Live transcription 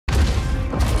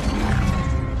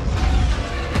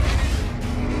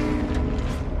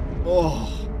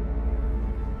Oh.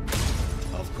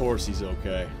 Of course he's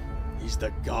okay. He's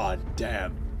the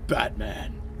goddamn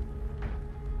Batman.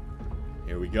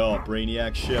 Here we go.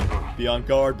 Brainiac ship. Be on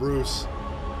guard, Bruce.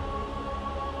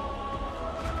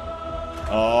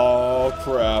 Oh,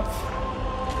 crap.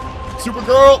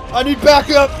 Supergirl, I need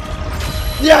backup.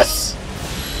 Yes!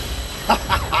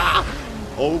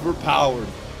 Overpowered.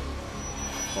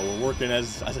 But we're working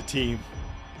as a team.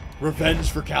 Revenge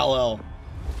for Kal-El.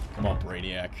 Come on,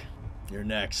 Brainiac. You're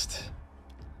next.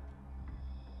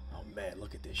 Oh, man,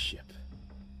 look at this ship.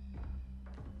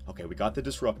 Okay, we got the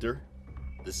disruptor.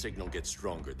 The signal gets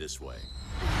stronger this way.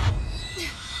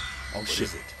 Oh, shit.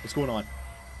 What's going on?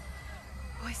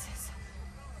 Voices.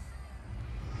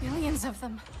 Millions of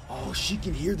them. Oh, she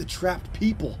can hear the trapped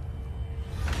people.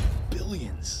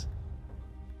 Billions.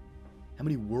 How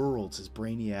many worlds has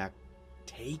Brainiac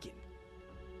taken?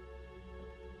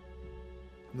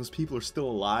 And those people are still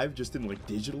alive, just in, like,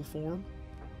 digital form?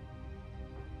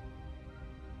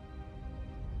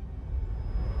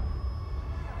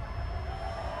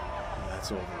 Oh,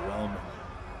 that's overwhelming.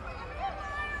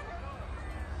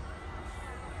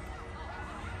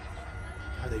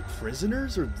 Are they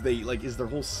prisoners? Or do they, like, is their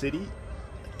whole city?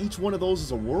 Like, each one of those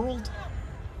is a world?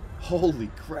 Holy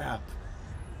crap.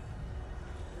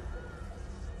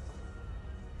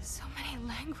 So many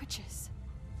languages.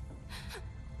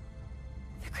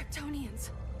 The Kryptonians.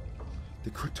 The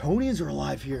Kryptonians are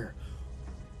alive here.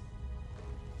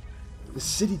 The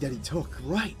city that he took,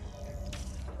 right.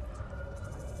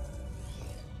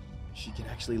 She can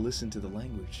actually listen to the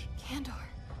language. Kandor.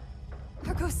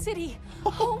 Argo City.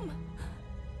 Home.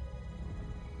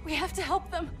 We have to help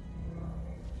them.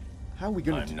 How are we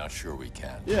gonna I'm not sure we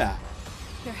can. Yeah.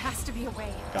 There has to be a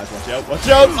way. Guys, watch out. Watch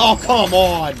out! Oh, come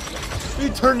on!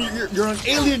 You're on an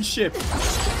alien ship.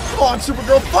 Come on,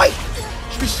 Supergirl, fight!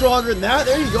 Should be stronger than that.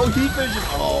 There you go, heat vision.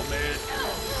 Oh, man.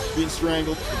 Being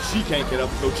strangled. If she can't get up,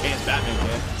 no chance Batman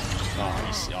can. Oh,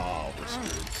 we're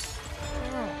screwed.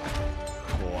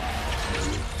 Wow.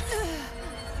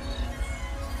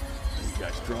 You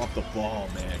guys dropped the ball,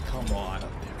 man. Come on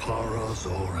up there. Para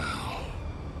Zor-El.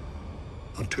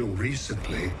 Until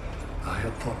recently, I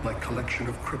had thought my collection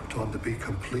of Krypton to be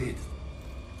complete.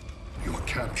 Your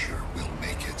capture will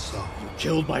make it so. You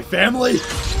killed my family?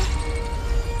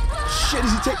 Shit,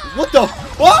 is he taking... What the...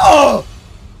 Oh! Oh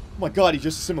my god, he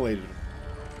just assimilated him.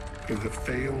 You have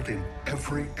failed in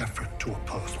every effort to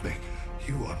oppose me.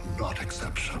 You are not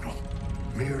exceptional.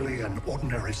 Merely an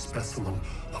ordinary specimen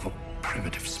of a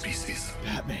primitive species.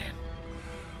 Batman.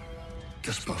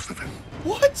 Dispose of him.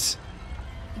 What?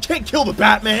 You can't kill the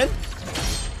Batman!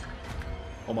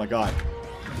 Oh my god.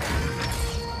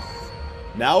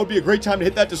 Now would be a great time to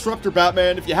hit that disruptor,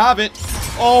 Batman, if you have it.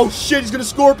 Oh shit, he's gonna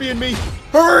scorpion me!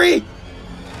 Hurry!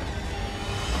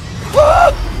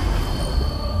 Ah!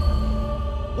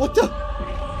 What the?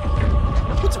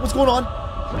 What's going on?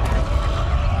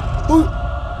 Who?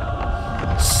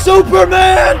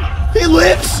 Superman! He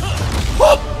lives!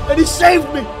 Oh, and he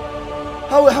saved me!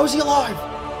 How is he alive?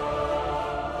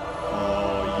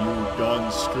 Oh, you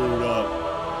done screwed up.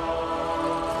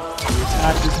 He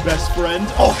attacked his best friend.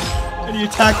 Oh, and he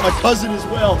attacked my cousin as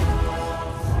well. Look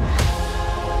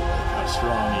how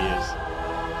strong he is.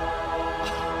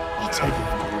 I'll take it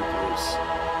from you, Bruce.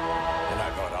 And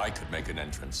I thought I could make an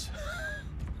entrance.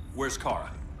 Where's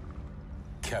Kara?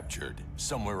 Captured,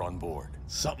 somewhere on board.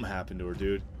 Something happened to her,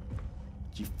 dude.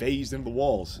 She phased into the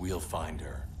walls. We'll find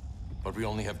her. But we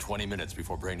only have 20 minutes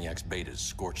before Brainiac's betas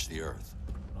scorch the Earth.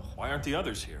 Why aren't the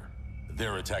others here?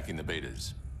 They're attacking the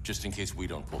betas, just in case we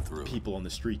don't pull through. People on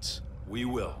the streets. We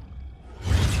will.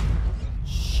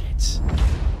 Shit.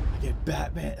 I get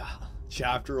Batman.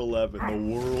 Chapter 11, the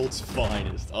world's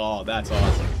finest. Oh, that's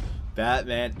awesome.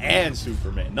 Batman and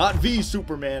Superman. Not V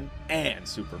Superman, and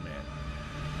Superman.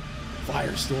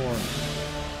 Firestorm.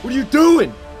 What are you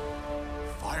doing?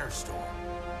 Firestorm?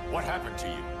 What happened to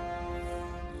you?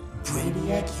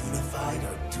 Brainiac unified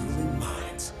our dueling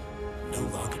minds. No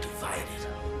longer divided.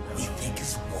 We think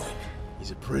as one. He's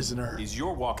a prisoner. He's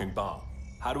your walking bomb.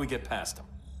 How do we get past him?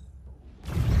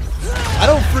 I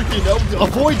don't freaking know.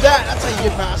 Avoid that. That's how you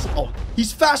get past him. Oh,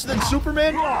 he's faster than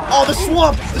Superman? Oh, the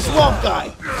swamp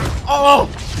guy. Oh.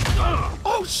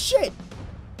 Oh, shit.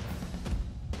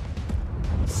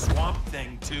 Swamp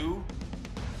Thing 2?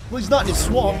 Well, he's not in his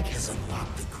swamp. Brainiac has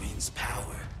unlocked the Green's power.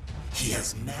 He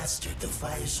has mastered the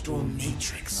Firestorm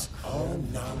Matrix. All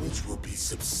knowledge will be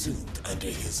subsumed under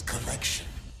his collection.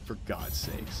 For God's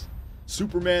sakes.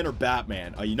 Superman or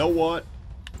Batman? You know what?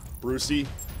 Brucey.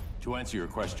 To answer your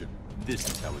question, this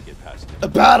is how we get past him. A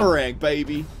Batarang,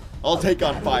 baby. I'll take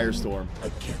on Firestorm.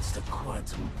 Against a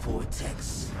quantum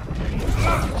vortex.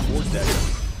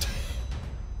 Vortex.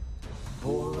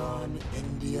 Boron,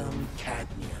 indium,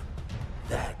 cadmium.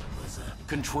 That was a...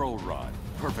 Control rod.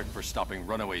 Perfect for stopping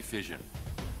runaway fission.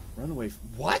 Runaway.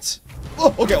 What?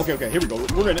 Oh, okay. Here we go.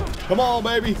 We're in it. Come on,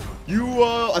 baby. You,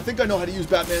 I think I know how to use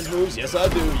Batman's moves. Yes, I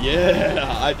do.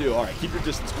 Yeah, I do. All right, keep your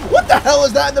distance. What the hell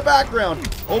is that in the background?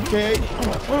 Okay.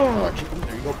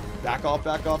 There you go. Back off.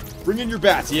 Bring in your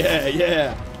bats. Yeah.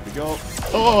 Here we go.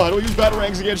 Oh, I don't use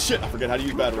batarangs again. Shit, I forget how to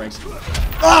use batarangs.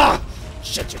 Ah!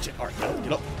 Shit. All right,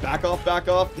 get up. Back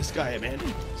off. This guy, man,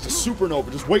 it's a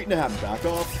supernova just waiting to happen. Back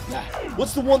off. Nah.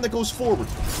 What's the one that goes forward?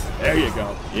 There you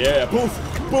go. Yeah, boof.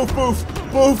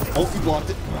 Oh, you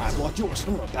blocked it. I blocked yours.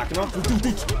 Backing off.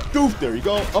 Doof. There you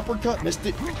go. Uppercut. Missed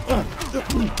it.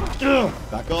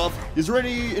 Back off. Is there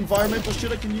any environmental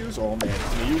shit I can use? Oh, man.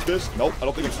 Can I use this? Nope. I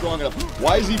don't think I'm strong enough.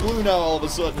 Why is he blue now all of a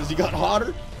sudden? Has he gotten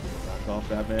hotter? Off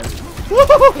that, man.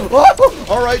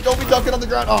 All right, don't be ducking on the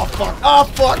ground. Oh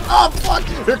fuck.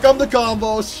 Here come the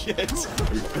combos. Shit.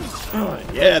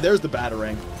 Yeah, there's the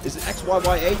batarang. Is it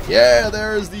XYYA? Yeah,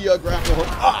 there's the grapple hook.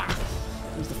 Ah,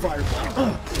 there's the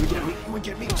fireball. We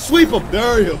get me. Sweep him.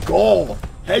 There you go.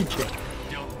 Head kick.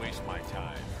 Don't waste my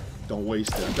time. Don't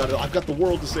waste it. I've got the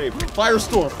world to save.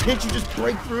 Firestorm, can't you just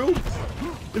break through?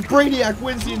 If Brainiac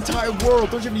wins the entire world,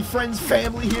 don't you have any friends,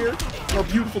 family here on our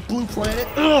beautiful blue planet?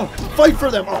 Ugh, fight for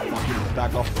them! Oh, fuck,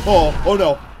 back off. Oh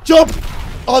no. Jump!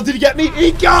 Oh, did he get me?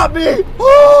 He got me!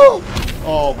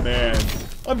 Oh, man.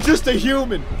 I'm just a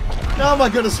human. How am I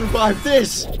gonna survive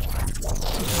this?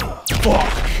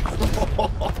 Fuck.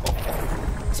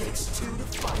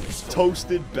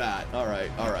 Toasted bat. All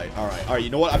right. You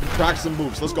know what? I've been practicing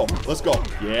moves. Let's go.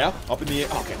 Yeah. Up in the air.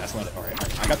 Okay, that's not it. All right.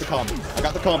 I got the combo. I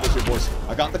got the combos here, boys.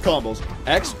 I got the combos.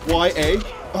 X, Y, A.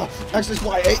 X,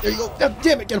 Y, A. There you go.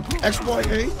 Damn it. Get him. X, Y,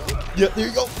 A. Yeah, there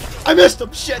you go. I missed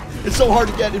him. Shit. It's so hard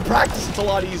to get. In practice, it's a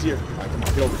lot easier. All right, come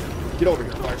on. Get over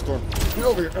here. Firestorm. Get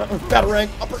over here. Batarang.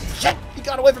 Upper. Shit. He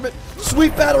got away from it.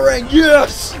 Sweet Batarang.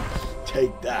 Yes.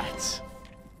 Take that.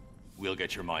 We'll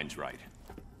get your minds right.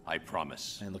 I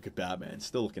promise. And look at Batman,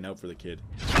 still looking out for the kid.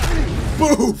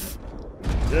 Boof!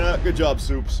 Yeah, good job,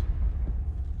 Soups.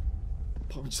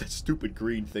 Punch that stupid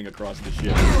green thing across the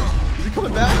ship. Is he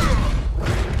coming back?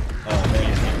 Oh man,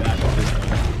 he's coming back on this one.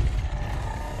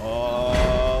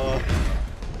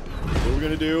 What are we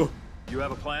gonna do? You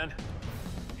have a plan?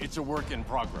 It's a work in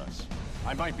progress.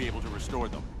 I might be able to restore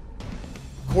them.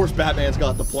 Of course, Batman's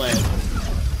got the plan.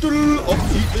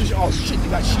 Oh shit, you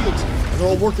got shields. And they're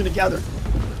all working together.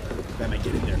 Batman,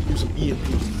 get in there. Use some EMP.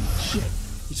 Shit.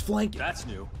 He's flanking. That's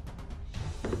new.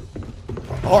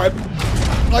 Alright.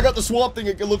 I got the swamp thing,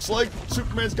 it looks like.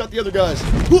 Superman's got the other guys.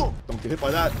 Don't get hit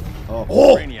by that.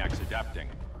 Oh. Brainiac's adapting.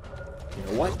 You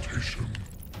know what?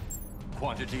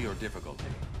 Quantity or difficulty?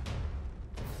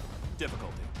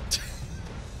 Difficulty.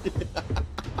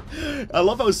 I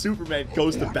love how Superman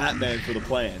goes to Batman for the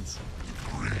plans.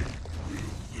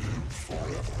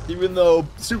 Even though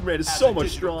Superman is so much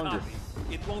stronger.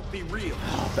 It won't be real.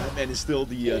 Batman is still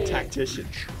the tactician.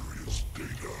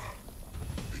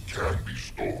 It can be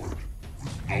stored with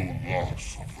no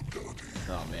loss of fidelity.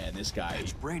 Oh man, this guy.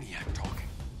 It's Brainiac talking.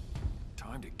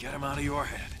 Time to get him out of your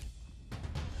head.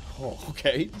 Oh,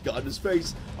 okay. He's got in his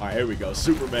face. Alright, here we go.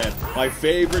 Superman. My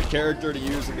favorite character to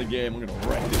use in the game. I'm gonna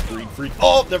wreck this green freak.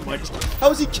 Oh, never mind. How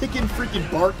is he kicking freaking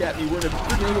bark at me? We're in a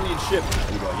freaking alien ship.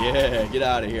 Here we go. Yeah, get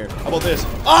out of here. How about this?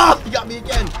 Ah! He got me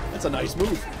again. That's a nice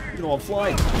move. You know, I'm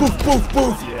flying.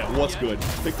 Boof. Yeah, what's good?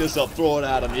 Pick this up, throw it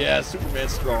at him. Yeah,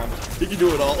 Superman's strong. He can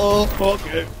do it all. Oh,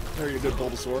 okay. Very good,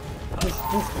 Bulbasaur.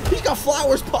 He's got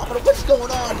flowers popping up. What's going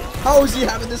on? How is he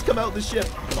having this come out of the ship?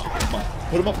 Come on.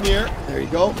 Put him up in the air. There you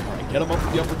go. All right, get him up for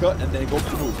the uppercut, and then go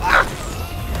for the move. Ah!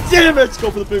 Damn it! Let's go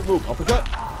for the big move. Uppercut.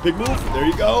 Big move. There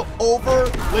you go. Over.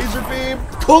 Laser beam.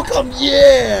 Cook him.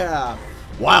 Yeah!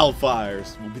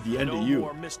 Wildfires will be the end of you. No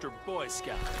more Mr. Boy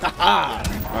Scout. Haha!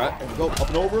 Alright, there we go. Up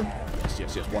and over.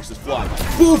 Yes. Watch this fly.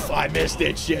 Boof! I missed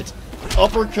it. Shit.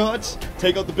 Uppercuts.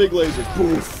 Take out the big lasers.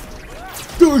 Boof.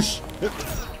 Douche!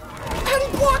 How'd he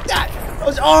block that?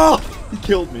 Oh! He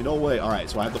killed me. No way. Alright,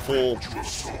 so I have the full...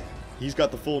 He's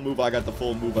got the full move. I got the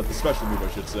full move. The special move, I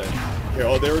should say. Here,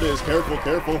 oh, there it is. Careful.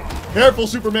 Careful,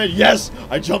 Superman. Yes!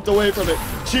 I jumped away from it.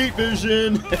 Cheat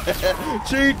vision.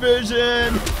 Cheat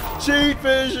vision.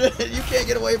 You can't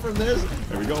get away from this.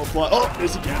 There we go. Fly. Oh,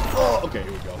 there's again. Oh, okay,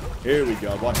 here we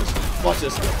go. Watch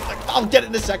this. I'll get it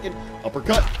in a second.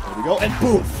 Uppercut. There we go. And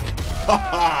poof.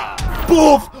 Ha.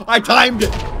 Poof. I timed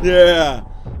it. Yeah.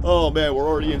 Oh, man, we're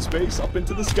already in space. Up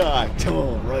into the sky. Come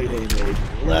on. Right haymaker.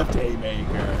 Left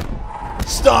haymaker.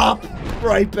 Stop!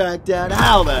 Right back down.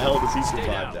 How the hell does he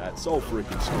survive that? So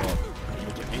freaking strong.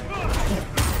 You'll get me.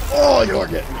 Oh, you're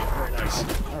getting me. Very nice.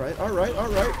 Alright, alright,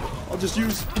 alright. I'll just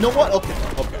use... You know what? Okay,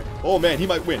 okay. Oh, man, he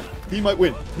might win. He might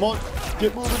win. Come on.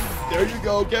 Get moving. There you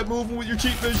go. Get moving with your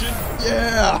cheap vision.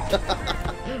 Yeah!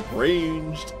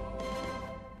 Ranged.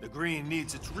 The Green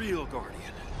needs its real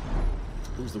guardian.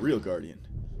 Who's the real guardian?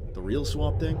 The real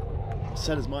Swamp Thing?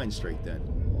 Set his mind straight then.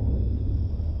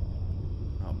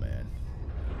 Oh, man.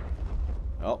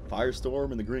 Oh,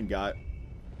 Firestorm and the Green guy.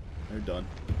 They're done.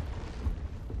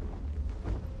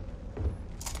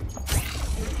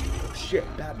 Oh, shit,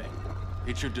 Batman.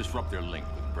 It should disrupt their link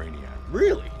with Brainiac.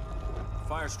 Really?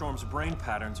 Firestorm's brain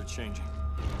patterns are changing.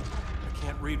 I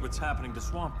can't read what's happening to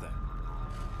Swamp Thing.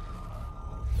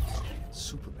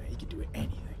 Superman, he can do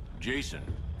anything. Jason,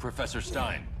 Professor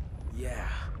Stein. Yeah.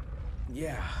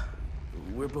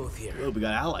 We're both here. Well, we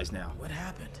got allies now. What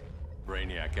happened?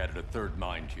 Brainiac added a third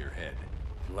mind to your head.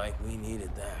 Like we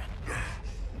needed that.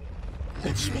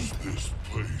 What is this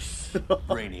place?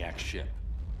 Brainiac's ship.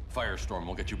 Firestorm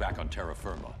will get you back on terra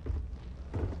firma.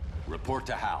 Report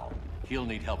to Hal. He'll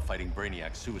need help fighting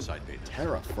Brainiac's suicide beta.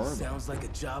 Terra firma. Sounds like a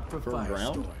job for Firm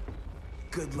ground? Firestorm.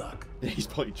 Good luck. He's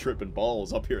probably tripping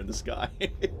balls up here in the sky.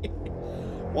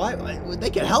 Why? They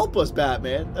can help us,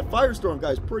 Batman. That Firestorm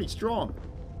guy's pretty strong.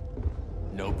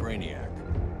 No Brainiac.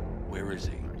 Where is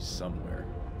he? He's somewhere.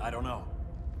 I don't know.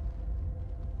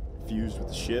 Fused with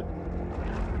the ship.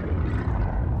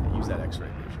 Use that X-ray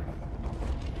vision.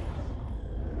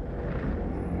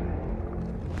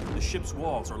 The ship's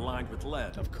walls are lined with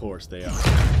lead. Of course they are.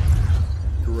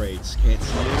 Great. Can't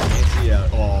see it. Can't see out.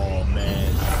 Oh,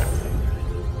 man.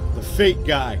 The Fate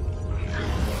guy.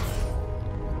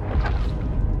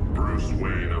 Bruce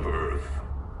Wayne of Earth,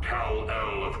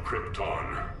 Kal-El of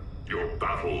Krypton. Your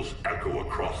battles echo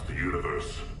across the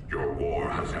universe. Your war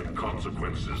has had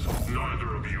consequences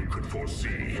neither of you could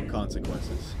foresee.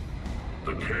 Consequences.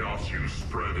 The chaos you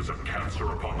spread is a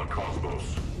cancer upon the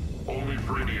cosmos. Only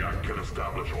Brainiac can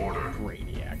establish order.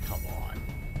 Brainiac, come on.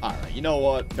 Alright, you know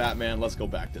what, Batman, let's go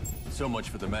back to... So much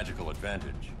for the magical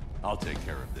advantage. I'll take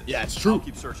care of this. Yeah, it's I'll true.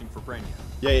 keep searching for Brainiac.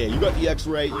 Yeah, you got the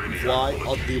X-ray, you can fly. Brainiac will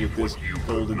I'll deal with this achieve what you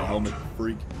golden will helmet not.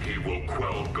 freak. He will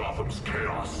quell Gotham's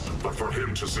chaos, but for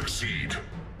him to succeed,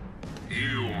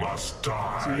 you must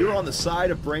die. So you're on the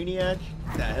side of Brainiac?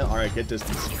 The hell? Alright, get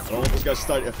distance. I don't know what this guy's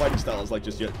fighting style is like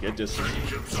just yet. Get distance.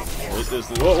 Agents of Get Horus.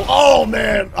 distance. Whoa, oh,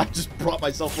 man! I just brought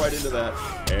myself right into that.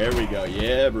 There we go.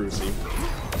 Yeah, Brucey.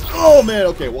 Oh, man.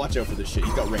 Okay, watch out for this shit.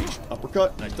 He's got range.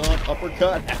 Uppercut. Nice done.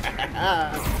 Uppercut.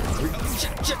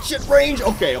 Shit, range.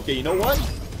 Okay, you know what?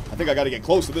 I think I gotta get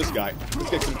close to this guy. Let's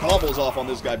get some combos off on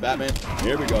this guy, Batman.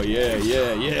 Here we go. Yeah.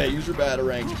 Use your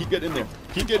batarang. Keep getting in there.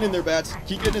 Keep getting in there, Bats.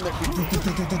 Keep getting in there.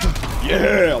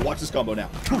 Yeah. Watch this combo now.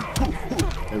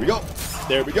 There we go.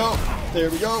 There we go. There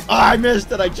we go. I missed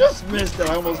it. I just missed it.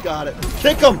 I almost got it.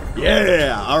 Kick him.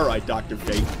 Yeah. All right, Dr.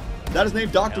 Fate. Is that his name?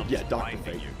 Dr. Yeah, Dr.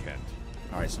 Fate.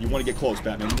 All right, so you want to get close,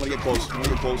 Batman. You want to get close. You want to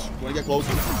get close. You want to get close.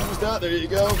 Who's that? There you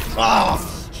go. Ah!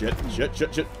 Shit. Get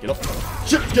up.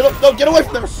 Shit, get up. No, get away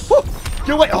from there. Woo!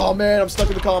 Get away. Oh, man, I'm stuck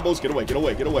in the combos. Get away.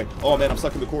 Oh, man, I'm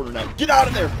stuck in the corner now. Get out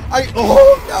of there.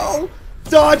 Oh, no.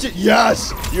 Dodge it.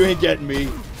 Yes. You ain't getting me.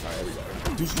 All right, here we go.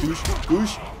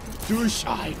 Douche.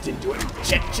 Ah, I didn't do it.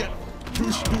 Shit.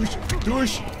 Douche.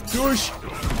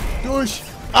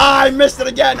 Ah, I missed it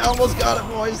again. I almost got it,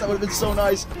 boys. That would have been so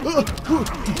nice.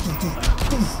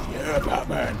 Yeah,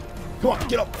 Batman. Come on,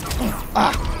 get up.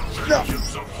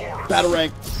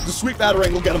 Batarang. The sweet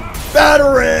Batarang will get him.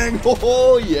 Batarang!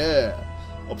 Oh, yeah.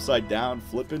 Upside down,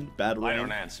 flipping, Batarang. I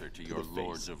don't answer to your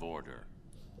lords of order.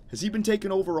 Has he been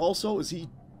taken over also? Is he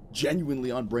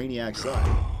genuinely on Brainiac's side?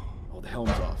 Oh, the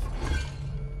helm's off.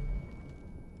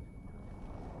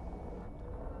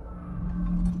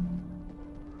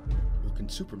 What can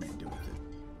Superman do with it?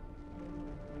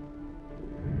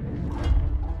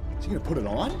 Is he gonna put it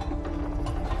on?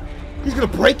 He's gonna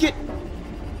break it?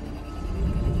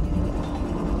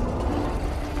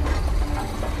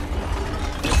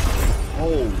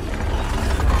 Oh,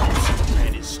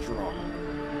 Superman is strong.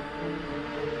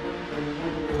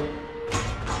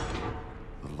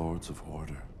 The Lords of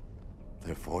Order.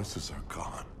 Their voices are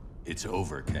gone. It's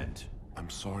over, Kent. I'm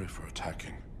sorry for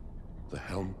attacking. The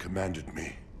Helm commanded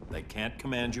me. They can't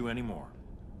command you anymore.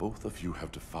 Both of you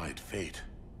have defied fate.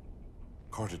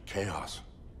 Courted chaos.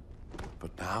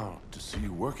 But now, to see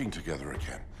you working together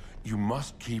again, you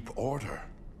must keep order,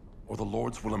 or the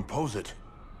Lords will impose it.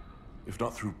 If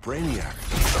not through Brainiac.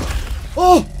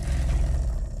 Oh!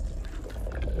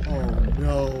 Oh,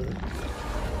 no.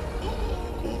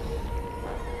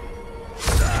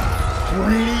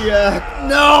 Brainiac!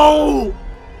 No!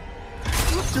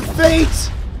 Dr.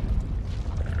 Fate!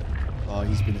 Oh,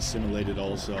 he's been assimilated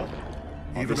also.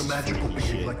 Oh, Even this a is magical freaky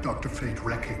being shit. like Dr. Fate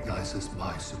recognizes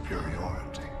my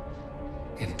superiority.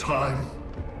 In time,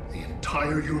 the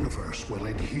entire universe will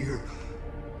adhere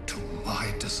to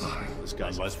my design. This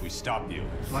guy's Unless we stop you.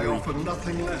 I offer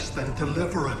nothing less than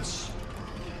deliverance.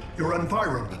 Your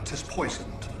environment is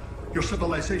poisoned. Your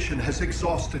civilization has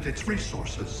exhausted its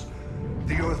resources.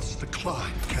 The Earth's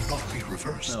decline cannot be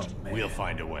reversed. Oh, We'll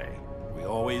find a way. We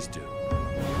always do.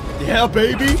 yeah,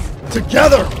 baby!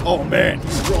 Together! Oh, man,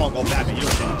 he's strong. Oh, Batman, you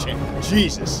don't stand a chance.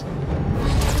 Jesus.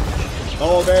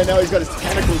 Oh, man, now he's got his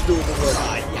tentacles doing the work.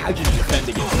 How'd you defend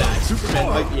against that? Superman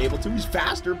might be able to. He's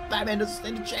faster. Batman doesn't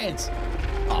stand a chance.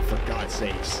 Oh, for God's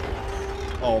sakes.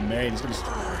 Oh, man, he's gonna...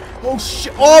 Oh,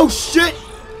 shit! Oh, shit!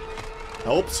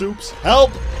 Help, Soups.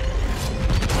 Help!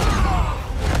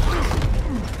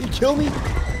 He kill me?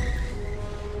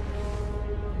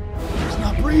 He's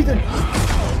not breathing.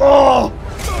 Oh!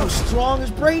 How strong is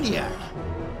Brainiac?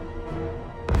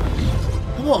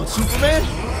 Come on, Superman.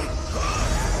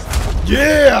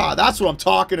 Yeah! That's what I'm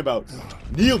talking about.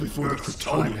 Kneel before the Earth's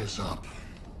time Kryptonian. is up.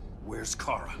 Where's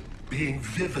Kara? Being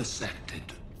vivisected.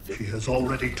 She has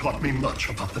already taught me much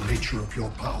about the nature of your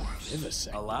powers.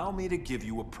 Innocent. Allow me to give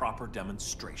you a proper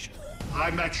demonstration.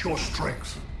 I match your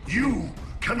strength. You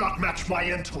cannot match my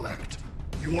intellect.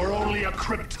 You are only a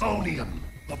Kryptonian,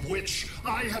 of which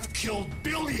I have killed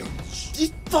billions.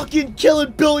 He's fucking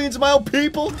killing billions of my own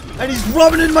people, and he's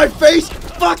rubbing it in my face.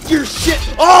 Fuck your shit.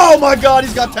 Oh my God,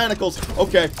 he's got tentacles.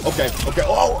 Okay.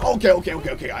 Oh,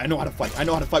 okay. I know how to fight. I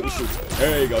know how to fight with Soups.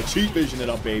 There you go. Cheat vision it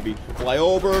up, baby. Fly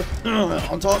over.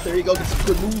 On top. There you go. Get some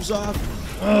good moves off.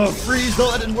 Freeze. No,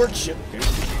 that didn't work. Shit. Okay.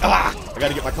 I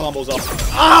gotta get my combos up.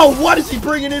 Ow! What is he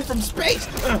bringing in from space?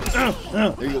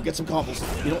 There you go. Get some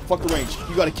combos. You don't fuck the range.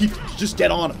 You gotta keep. Just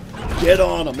get on him. Get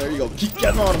on him. There you go. Keep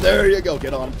getting on him. There you go.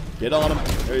 Get on him. Get on him.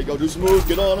 There you go. Do some moves.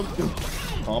 Get on him.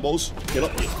 Combos. Get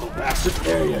up. Bastard.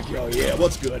 There you go. Yeah.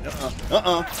 What's good?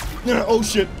 Oh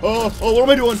shit. Oh, what am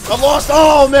I doing? I'm lost.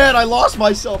 Oh man, I lost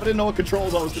myself. I didn't know what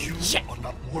controls I was doing. Shit. Are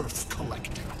not worth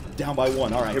collecting. Down by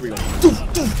one. All right, here we go.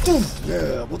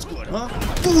 Yeah, what's good, huh?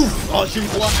 Oh, shit,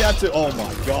 he blocked that too. Oh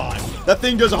my God, that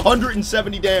thing does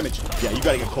 170 damage. Yeah, you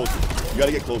gotta get closer. You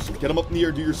gotta get closer. Get him up in the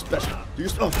air. Do your special. Do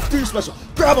your special.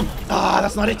 Grab him. Ah,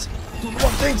 that's not it. Do the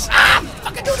wrong things. Ah,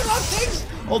 fucking do the wrong things.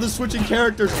 All this switching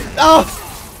characters. Ah,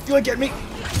 you ain't get me.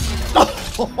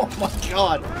 Oh my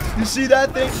God, you see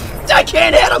that thing? I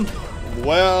can't hit him.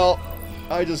 Well,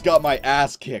 I just got my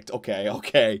ass kicked.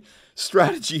 Okay.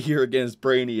 Strategy here against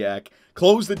Brainiac.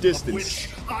 Close the distance. Which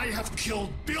I have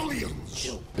killed billions.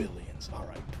 Kill billions.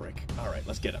 Alright, prick. Alright,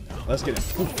 let's get him now. Let's get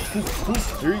him.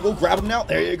 There you go. Grab him now.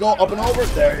 There you go. Up and over.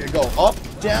 There you go. Up,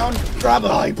 down, grab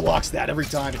him. Oh, he blocks that every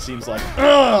time, it seems like.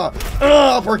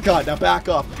 Uppercut. Now back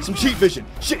up. Some cheat vision.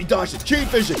 Shit, he dodged it. Cheat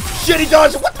vision. Shit, he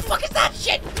dodged it. What the fuck is that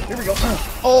shit? Here we go.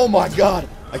 Oh my God.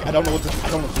 I don't know what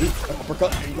to do.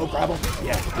 Uppercut. There you go. Grab him.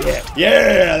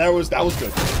 Yeah. That was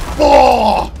good.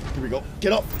 Oh! Here we go.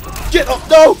 Get up. Get up.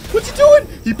 No! What's he doing?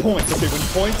 He points. Okay, when he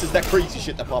points, it's that crazy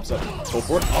shit that pops up. Go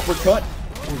for it. Uppercut.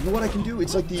 Oh, you know what I can do?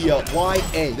 It's like the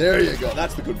YA. There you go.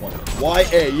 That's the good one.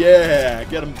 YA. Yeah.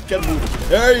 Get him moving.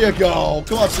 There you go.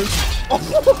 Come on, Soup.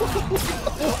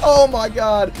 Oh my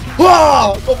God.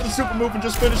 Ah! Go for the super move and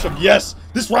just finish him. Yes.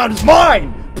 This round is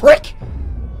mine. Prick.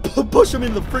 Push him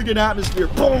in the friggin' atmosphere.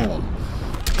 Boom.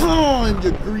 Boom.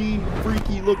 You green,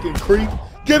 freaky looking creep.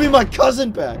 Give me my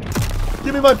cousin back.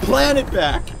 Give me my planet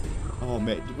back. Oh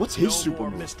man, what's his super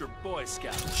move? Mr. Boy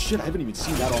Scout. Shit, I haven't even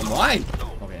seen that online.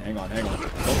 Okay, hang on.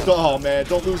 Oh man,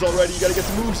 don't lose already. You gotta get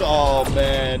some moves. Oh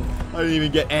man, I didn't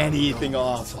even get anything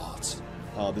off.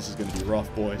 Oh, this is gonna be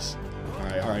rough, boys.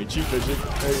 All right, cheat vision.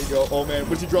 There you go. Oh man,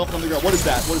 what's he dropping on the ground? What is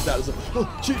that? It's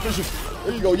a cheat vision.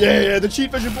 There you go. Yeah, the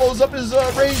cheat vision blows up his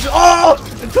range. Oh,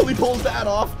 until he pulls that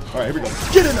off. All right, here we go.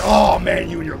 Get in. Oh man,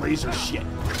 you and your laser shit.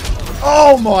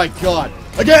 Oh my God.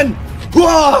 Again.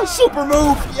 Whoa, super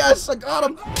move. Yes, I got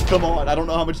him. Come on. I don't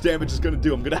know how much damage it's going to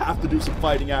do. I'm going to have to do some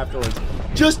fighting afterwards.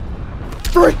 Just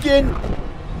freaking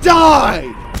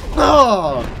die.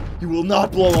 Oh, you will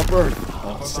not blow up Earth.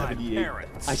 Oh, 78.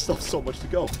 I still have so much to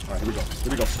go. All right, here we go.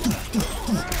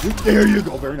 There you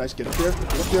go. Very nice. Get up there.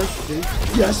 Okay.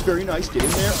 Yes, very nice. Get in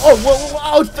there. Oh,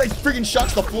 whoa. It freaking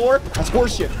shuts the floor. That's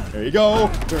horseshit. There you go.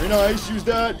 Very nice. Use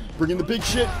that. Bring in the big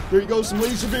shit. There you go. Some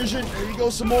laser vision. There you go.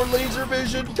 Some more laser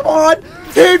vision. Come on.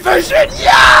 Heat vision.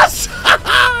 Yes!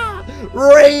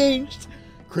 Ranged.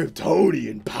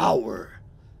 Kryptonian power.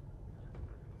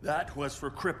 That was for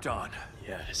Krypton.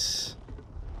 Yes.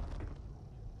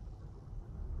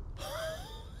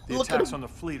 The attacks on the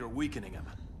fleet are weakening him.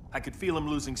 I could feel him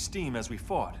losing steam as we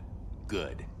fought.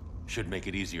 Good. Should make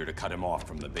it easier to cut him off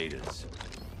from the betas.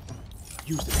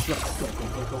 Use the ship. Go, go,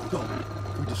 go, go,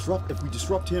 go. If we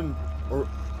disrupt him, or...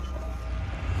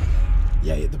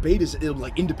 Yeah, the betas, it'll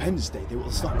like Independence Day. They will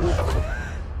stop moving.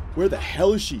 Where the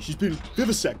hell is she? She's been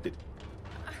vivisected.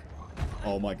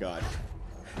 Oh my god.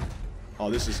 Oh,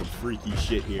 this is some freaky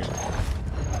shit here.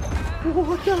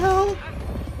 What the hell?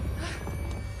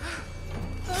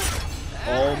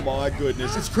 Oh my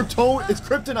goodness. It's Krypton. It's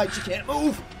kryptonite. She can't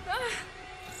move.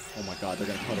 Oh my god, they're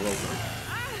gonna cut her open.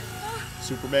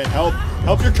 Superman, help!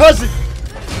 Help your cousin!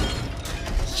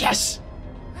 Yes!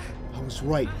 I was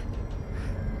right.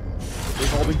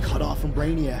 They've all been cut off from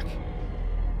Brainiac.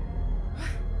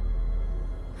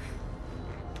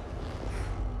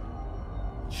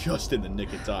 Just in the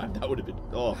nick of time. That would have been...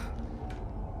 Oh.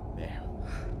 Man.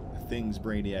 The things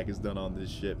Brainiac has done on this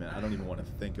ship, man. I don't even want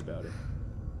to think about it.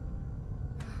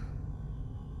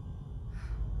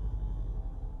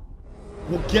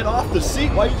 Well, get off the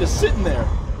seat. Why are you just sitting there?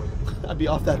 I'd be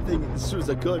off that thing as soon as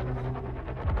I could.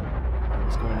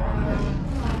 What's going on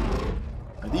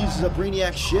here? Are these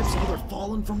Brainiac ships? Oh, they're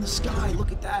falling from the sky.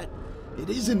 Look at that. It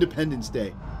is Independence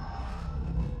Day.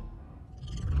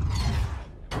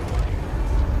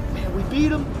 Man, we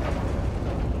beat him.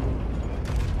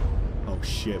 Oh,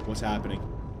 shit. What's happening?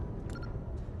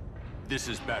 This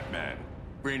is Batman.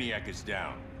 Brainiac is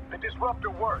down. The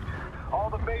disruptor worked. All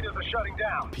the betas are shutting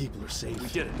down. People are safe. We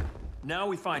did it. Now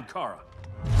we find Kara.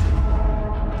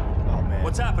 Oh, man.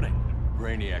 What's happening?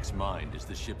 Brainiac's mind is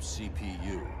the ship's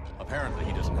CPU. Apparently,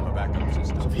 he doesn't have a backup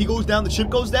system. So if he goes down, the ship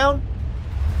goes down?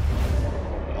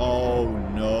 Oh,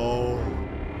 no.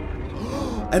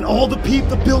 And all the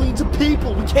billions of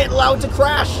people. We can't allow it to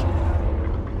crash.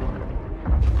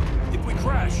 If we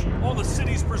crash, all the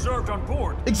city's preserved on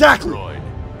board. Exactly. Droid.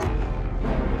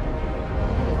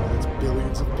 That's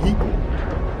billions of people.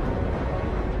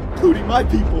 Including my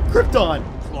people, Krypton.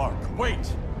 Clark,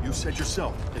 wait! You said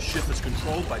yourself, the ship is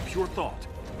controlled by pure thought.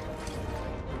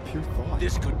 Pure thought.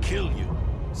 This could kill you.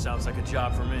 Sounds like a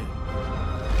job for me.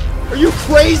 Are you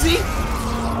crazy?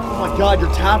 Oh my god,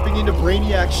 you're tapping into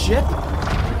Brainiac's ship?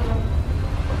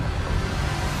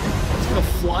 He's gonna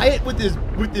fly it with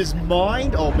his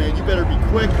mind? Oh man, you better be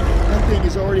quick. That thing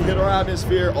has already hit our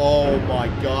atmosphere. Oh my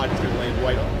god, it's gonna land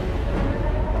right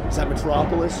on. Is that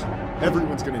Metropolis?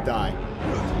 Everyone's gonna die.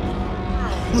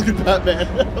 Look at Batman.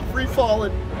 Free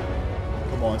falling.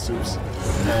 Come on, Soups.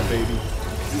 Come on, baby.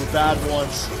 You were bad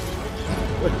once.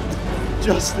 But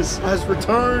justice has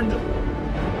returned.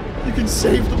 You can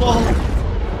save them all.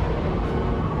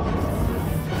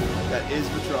 That is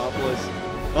Metropolis.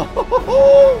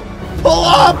 Oh, pull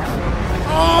up!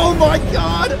 Oh my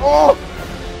god! Oh!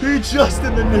 He just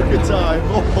in the nick of time.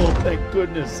 Oh, thank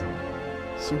goodness.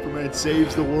 Superman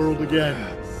saves the world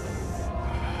again.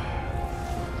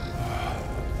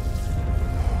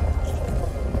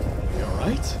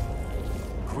 Right?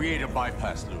 Create a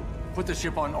bypass loop. Put the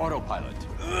ship on autopilot.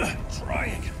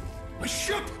 Trying. My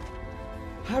ship!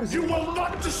 How does You will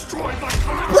not destroy my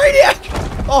comet!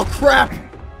 Brainiac! Oh crap!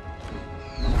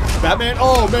 Batman?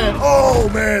 Oh man! Oh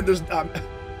man! There's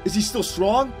is he still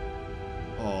strong?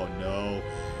 Oh no!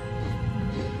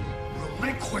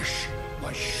 Relinquish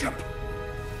my ship!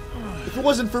 If it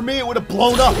wasn't for me, it would have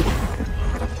blown up.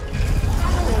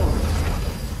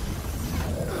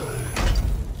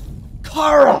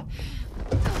 Kara!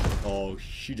 Oh,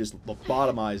 she just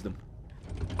lobotomized him.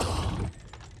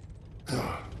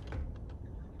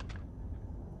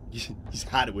 He's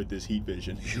had it with this heat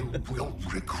vision. You will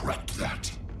regret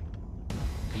that.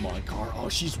 Come on, Kara. Oh,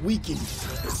 she's weakened.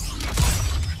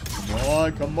 Come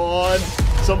on, come on.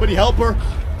 Somebody help her.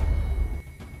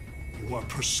 You are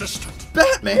persistent.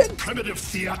 Batman! Primitive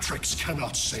theatrics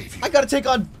cannot save you. I gotta take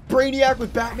on Brainiac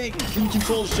with Batman. Can he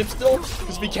control the ship still?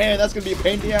 Because if he can, that's gonna be a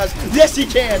pain in the ass. Yes, he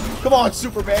can! Come on,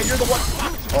 Superman, you're the one.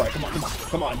 Alright, come on, come on,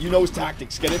 come on. You know his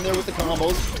tactics. Get in there with the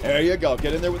combos. There you go.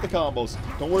 Get in there with the combos.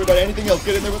 Don't worry about anything else.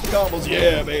 Get in there with the combos.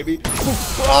 Yeah, baby.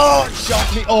 Oh, it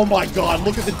shot me. Oh my god,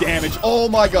 look at the damage. Oh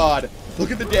my god.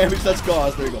 Look at the damage that's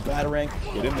caused. There you go. Batarang.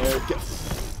 Get in there. Get...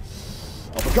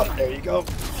 Uppercut. There you go.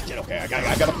 Okay,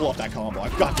 I gotta pull off that combo.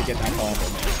 I've got to get that combo,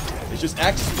 man. It's just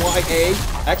X, Y, A.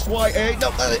 X, Y, A. No,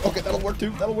 okay, that'll work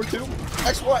too. That'll work too.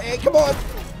 X, Y, A. Come on.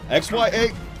 X, Y,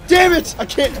 A. Damn it! I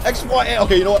can't. X, Y, A.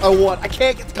 Okay, you know what? I want. I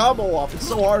can't get the combo off. It's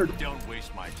so hard. Don't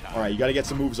waste my time. Alright, you gotta get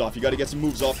some moves off. You gotta get some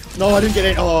moves off. No, I didn't get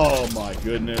it. Oh, my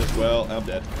goodness. Well, I'm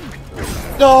dead.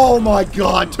 Oh, my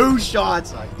God. 2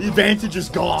 shots. The advantage is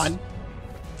gone.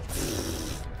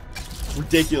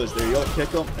 Ridiculous. There you go. Kick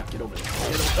him. Now, get over there.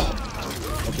 Get over there.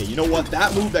 Okay, you know what?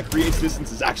 That move that creates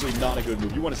distance is actually not a good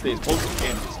move. You want to stay as close as you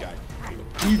can to this guy.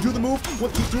 Can you do the move?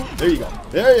 What? Keep doing? There you go.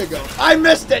 There you go. I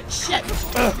missed it. Shit.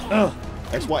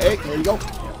 XY8. There you go.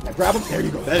 Now grab him. There you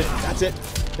go. That's it.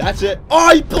 That's it.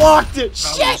 Oh, he blocked it.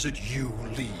 Shit. How is it you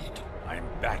lead? I'm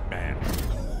Batman.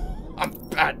 I'm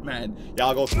Batman. Yeah,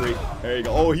 I'll go 3. There you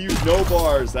go. Oh, he used no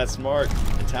bars. That's smart.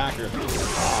 Attacker.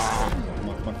 Come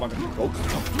on, come on, come on. Go.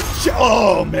 Shit.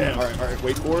 Oh, man. All right.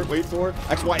 Wait for it. Wait for it.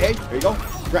 XYA. There you go.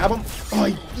 Grab him. Oh,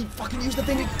 he fucking used the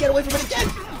thing to get away from it again.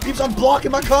 Keeps on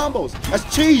blocking my combos.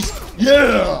 That's cheese.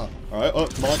 Yeah. All right. Oh,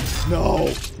 come on.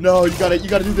 No. No, you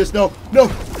gotta do this. No. No.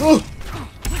 Come on.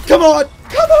 Come on.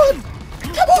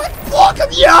 Come on. Block him.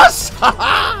 Yes.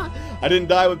 I didn't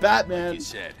die with Batman. He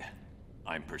said,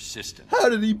 I'm persistent. How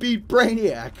did he beat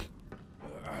Brainiac?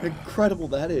 Incredible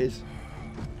that is.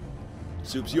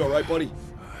 Soups, you alright, buddy?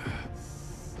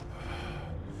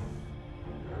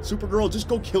 Supergirl, just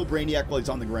go kill Brainiac while he's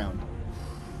on the ground.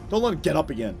 Don't let him get up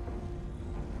again.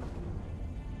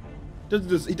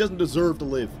 He doesn't deserve to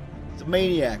live. He's a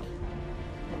maniac.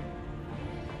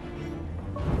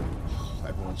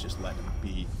 Everyone's just letting him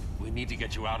be. We need to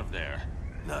get you out of there.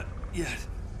 Not yet.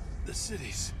 The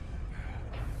cities.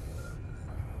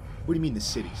 What do you mean the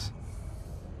cities?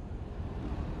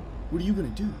 What are you gonna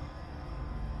do?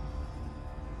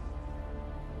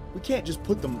 We can't just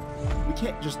put them... We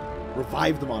can't just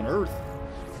revive them on Earth.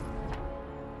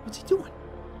 What's he doing?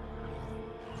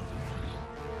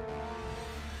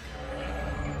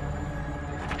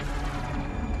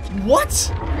 What?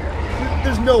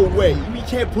 There's no way. We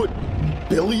can't put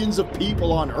billions of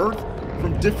people on Earth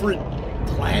from different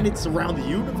planets around the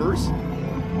universe.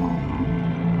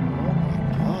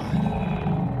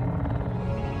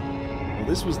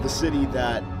 This was the city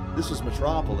that... This was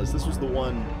Metropolis. This was the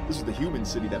one... This was the human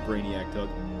city that Brainiac took.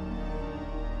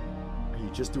 Are you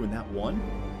just doing that one?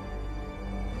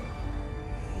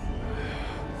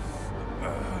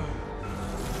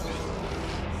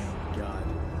 God.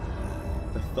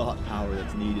 The thought power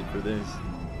that's needed for this.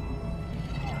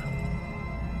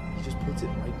 He just puts it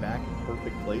right back in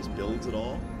perfect place, builds it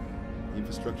all. The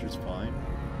infrastructure's fine.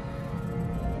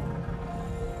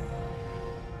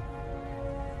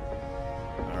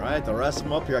 Alright, the rest of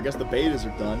them up here. I guess the betas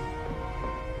are done.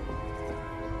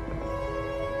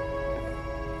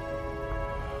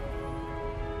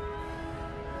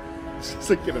 It's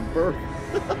like giving birth.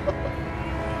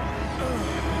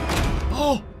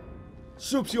 Oh!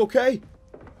 Soups, you okay?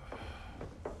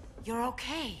 You're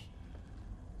okay.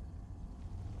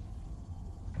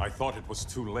 I thought it was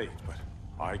too late, but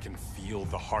I can feel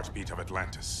the heartbeat of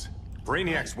Atlantis.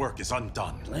 Brainiac's work is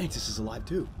undone. Atlantis is alive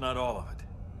too. Not all of it.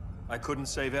 I couldn't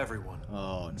save everyone.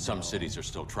 Oh, no. Some cities are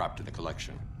still trapped in the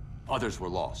collection. Others were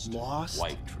lost. Lost?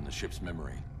 Wiped from the ship's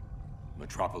memory.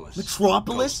 Metropolis.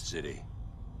 Metropolis? Ghost City.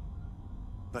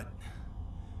 But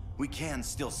we can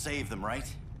still save them, right?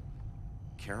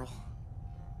 Carol?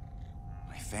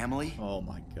 My family? Oh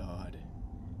my god.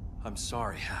 I'm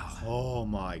sorry, Hal. Oh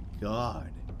my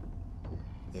god.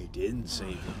 They didn't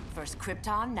save him. First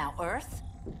Krypton, now Earth?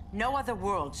 No other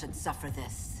world should suffer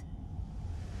this.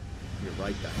 You're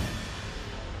right, Diane.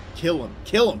 Kill him.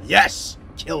 Kill him. Yes!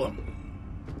 Kill him.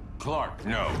 Clark,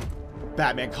 no.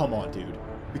 Batman, come on, dude.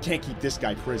 We can't keep this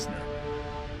guy prisoner.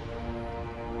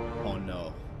 Oh,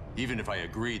 no. Even if I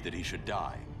agreed that he should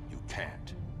die, you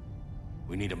can't.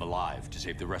 We need him alive to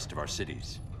save the rest of our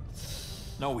cities.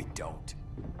 No, we don't.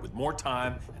 With more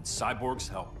time and Cyborg's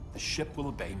help, the ship will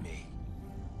obey me.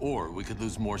 Or we could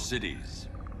lose more cities.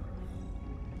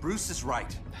 Bruce is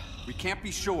right. We can't be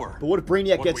sure. But what if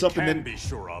Brainiac gets up and then... What we can be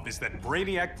sure of is that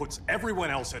Brainiac puts everyone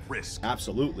else at risk.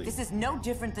 Absolutely. This is no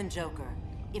different than Joker.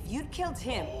 If you'd killed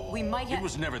him, we might have... It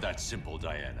was never that simple,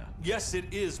 Diana. Yes, it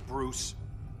is, Bruce.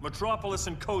 Metropolis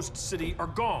and Coast City are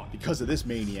gone. Because of this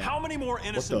maniac. How many more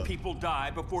innocent people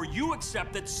die before you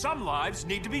accept that some lives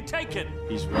need to be taken?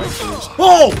 He's right.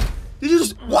 Oh! Did you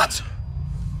just... What?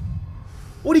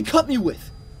 What'd he cut me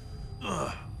with?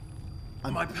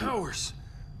 My powers.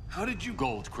 How did you...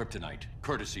 Gold kryptonite,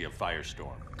 courtesy of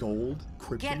Firestorm. Gold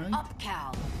kryptonite? Get up,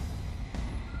 Cal.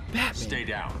 Batman. Stay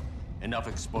down. Enough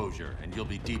exposure, and you'll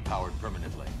be depowered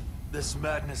permanently. This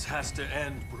madness has to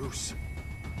end, Bruce.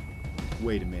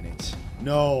 Wait a minute.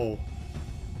 No.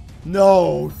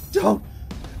 No. Don't.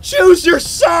 Choose your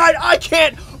side. I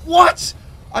can't. What?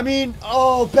 I mean,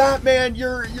 oh, Batman,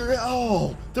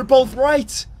 oh, they're both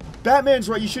right. Batman's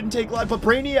right, you shouldn't take life, but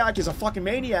Brainiac is a fucking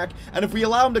maniac, and if we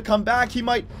allow him to come back, he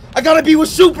might... I gotta be with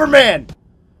Superman!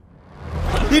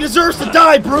 He deserves to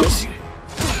die, Bruce!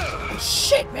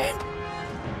 Shit, man!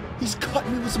 He's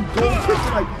cutting me with some gold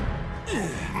kryptonite.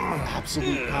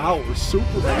 Absolute power,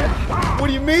 Superman. What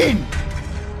do you mean?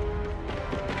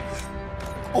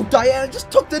 Oh, Diana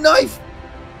just took the knife!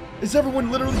 Is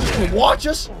everyone literally just gonna watch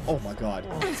us? Oh my god.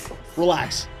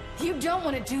 Relax. You don't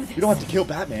want to do this. You don't have to kill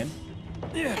Batman.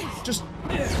 Just...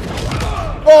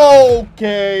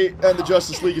 Okay. And the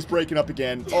Justice League is breaking up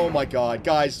again. Oh my god.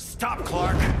 Guys. Stop,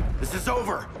 Clark. This is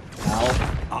over.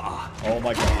 Ow. Oh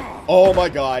my god. Oh my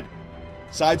god.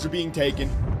 Sides are being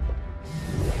taken.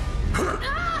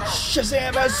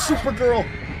 Shazam as Supergirl.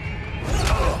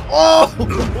 Oh!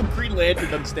 Green Lantern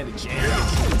doesn't stand a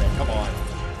chance. Man, come on.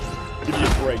 Give me a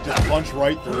break. Just punch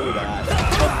right through that.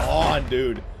 Come on,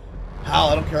 dude. Hal,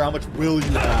 I don't care how much will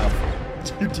you have.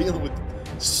 You're dealing with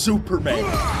Superman.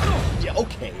 Yeah,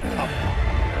 okay. Come on.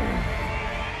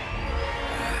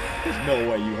 There's no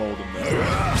way you hold him there.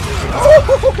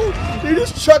 Oh! He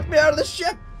just chucked me out of the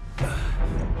ship. Oh,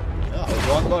 I was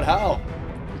wrong about Hal.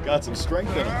 He's got some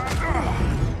strength in him.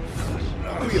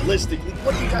 Realistically,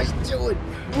 what are you guys doing?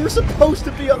 We're supposed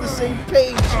to be on the same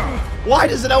page. Why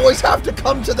does it always have to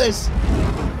come to this? Oh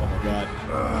my god.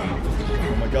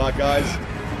 Oh my god, guys.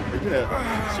 Are you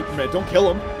gonna... Superman, don't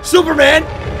kill him. Superman!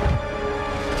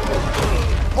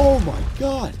 Oh my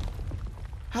god.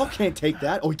 Hal can't take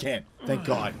that. Oh, he can. Thank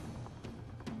god.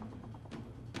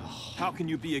 How can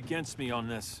you be against me on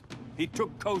this? He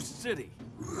took Coast City.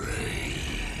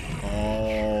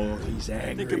 Oh, he's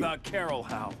angry. Think about Carol,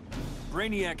 Hal.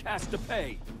 Brainiac has to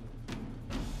pay.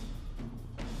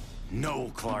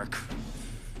 No, Clark.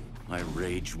 My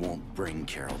rage won't bring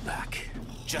Carol back.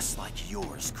 Just like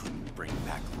yours couldn't bring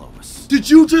back Lois. Did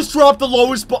you just drop the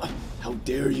lowest bomb? How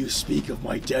dare you speak of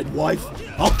my dead wife?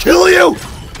 I'll kill you!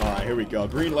 Alright, here we go.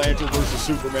 Green Lantern versus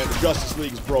Superman. The Justice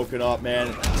League's broken up,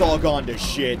 man. It's all gone to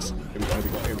shit. Here we go, here we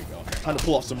go, here we go. Time to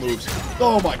pull off some moves.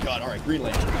 Oh my god, alright, Green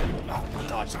Lantern. Oh,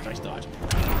 dodge, nice dodge.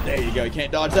 There you go, you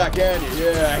can't dodge that, can you?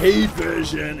 Yeah, heat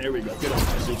vision. Here we go, get on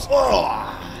my soups.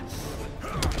 Oh!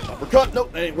 Uppercut,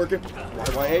 nope, that ain't working.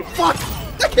 YYA, fuck!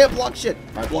 I can't block shit.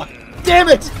 Alright, block. Damn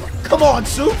it! Come on,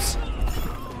 soups!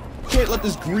 Can't let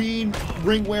this green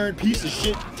ring-wearing piece of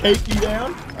shit take you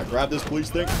down. Alright, grab this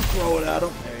police thing, throw it at him.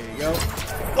 There you go.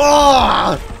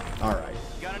 Ah! Alright.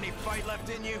 Got any fight left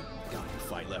in you?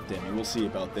 Fight left in me. We'll see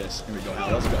about this. Here we go.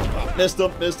 Now let's go. Oh, missed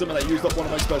him, and I used up one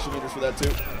of my special meters for that too.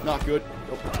 Not good.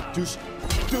 Oh, douche.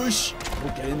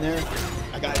 We'll get in there.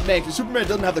 I got it. Man, Superman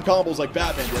doesn't have the combos like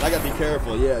Batman did. I gotta be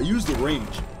careful. Yeah, use the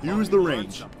range. Use the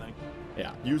range.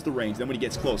 Yeah, use the range. Then when he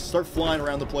gets close, start flying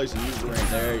around the place and use the range.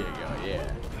 There you go. Yeah.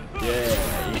 Yeah.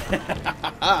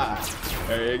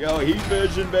 There you go. Heat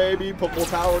vision, baby. Put more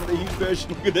power into the heat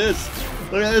vision. Look at this.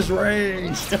 Look at this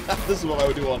range. This is what I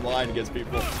would do online against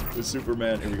people with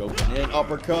Superman. Here we go. And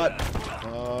uppercut.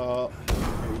 There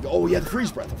we go. Oh, yeah, the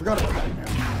freeze breath. I forgot about that.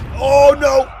 Oh,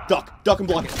 no. Duck. Duck and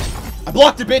block it. I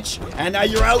blocked it, bitch. And now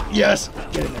you're out. Yes.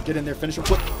 Get in there. Get in there. Finish him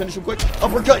quick. Finish him quick.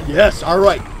 Uppercut. Yes. All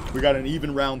right. We got an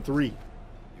even round 3. You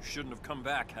shouldn't have come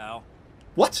back, Hal.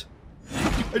 What?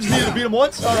 I just needed to beat him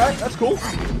once? Alright, that's cool.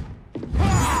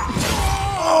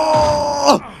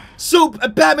 Oh!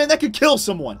 Batman, that could kill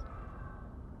someone.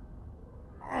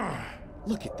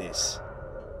 Look at this.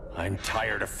 I'm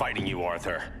tired of fighting you,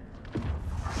 Arthur.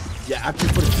 Yeah, after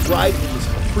you put a strike in his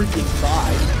freaking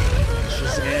thigh.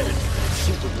 Shazam and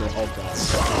Supergirl. Oh, God.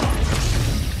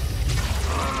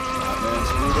 Batman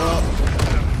screwed up.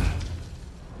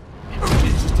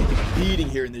 It's just taking a beating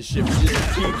here in this ship. He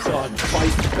just keeps on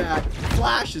fighting back.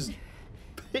 Flash is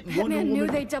hitting Wonder Woman. Batman knew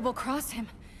they'd double-cross him.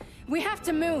 We have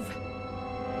to move.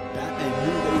 Batman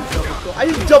knew they would double-cross. I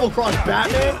didn't double-cross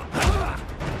Batman.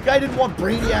 The guy didn't want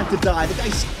Brainiac to die. The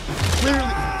guy's clearly...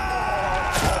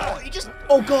 Oh, he just...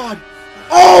 Oh, God.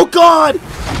 Oh, God!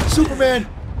 Superman.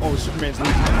 Oh, Superman's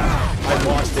losing. I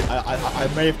lost it. I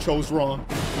may have chose wrong.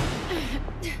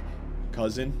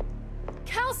 Cousin.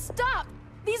 Cal, stop!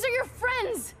 These are your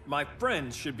friends! My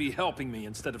friends should be helping me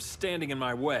instead of standing in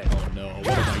my way. Oh no, what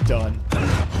have I done?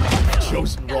 I've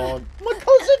chosen wrong. My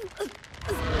cousin!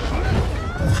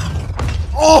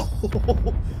 Oh!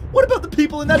 What about the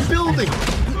people in that building?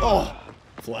 Oh!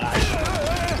 Flash.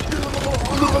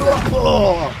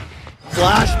 Oh.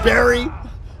 Flash, Barry!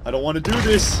 I don't want to do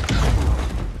this.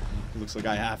 Looks like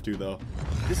I have to, though.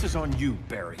 This is on you,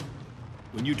 Barry.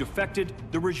 When you defected,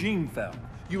 the regime fell.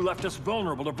 You left us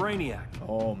vulnerable to Brainiac.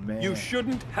 Oh, man. You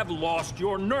shouldn't have lost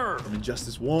your nerve. From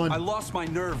Injustice 1. I lost my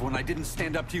nerve when I didn't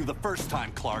stand up to you the first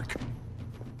time, Clark.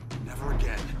 Never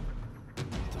again.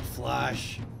 The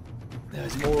Flash.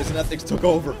 His morals and ethics took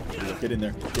over. Get in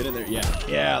there. Get in there. Yeah.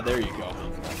 Yeah, there you go.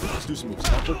 Let's do some moves.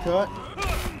 Uppercut.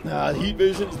 Heat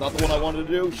vision. It's not the one I wanted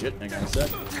to do. Shit, hang on a sec.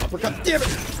 Uppercut. Damn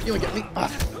it. You ain't get me.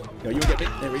 No, you get me.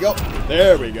 There we go.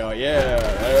 There we go. Yeah,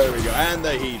 there we go. And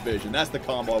the heat vision. That's the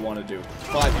combo I want to do.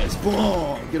 5 minutes.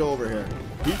 Boom. Get over here.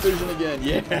 Heat vision again.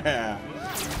 Yeah.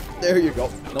 There you go.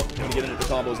 Nope, I'm gonna get into the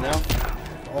combos now.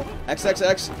 Oh,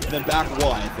 XXX, and then back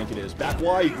Y, I think it is. Back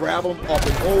Y, you grab them, up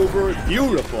and over.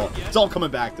 Beautiful. It's all coming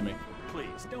back to me.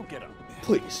 Please, don't get up.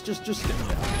 Please, just stick it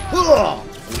down. Oh,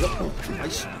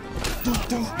 nice.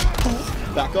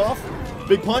 Back off.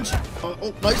 Big punch.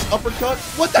 Oh, nice uppercut.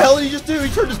 What the hell did he just do? He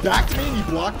turned his back to me and he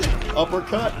blocked it.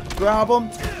 Uppercut. Grab him.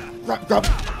 Grab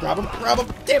him.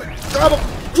 Damn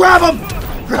it. Grab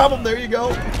him. There you go.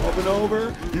 Up and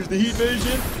over. Use the heat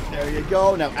vision. There you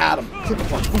go. Now add him. Triple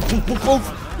punch.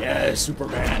 Boof. Yeah,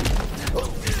 Superman.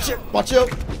 Oh, shit. Watch out.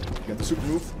 You got the super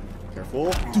move.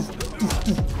 Careful.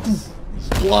 He's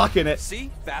blocking it. See?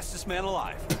 Fastest man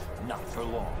alive. Not for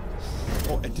long.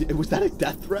 Oh, was that a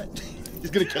death threat?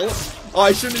 He's gonna kill him? Oh,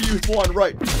 I shouldn't have used one.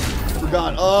 Right.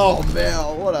 Forgot. Oh,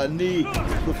 man. What a knee.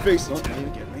 The face. Oh, you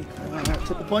didn't get me.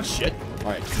 Triple punch. Shit.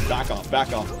 Alright, back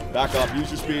off. Use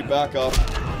your speed, back off.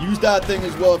 Use that thing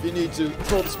as well if you need to.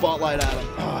 Throw the spotlight at him.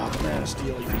 Oh, man,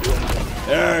 Steel, you can do it.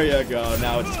 There you go.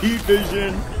 Now it's heat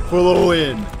vision for the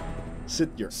win. Sit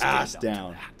your ass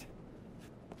down.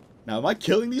 Now, am I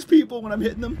killing these people when I'm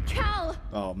hitting them? Cal!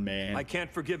 Oh, man. I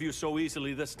can't forgive you so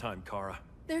easily this time, Kara.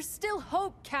 There's still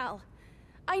hope, Cal.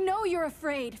 I know you're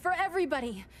afraid, for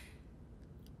everybody.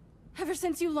 Ever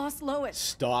since you lost Lois.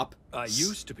 Stop. I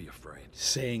used to be afraid.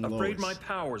 Saying Afraid Lois. my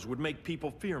powers would make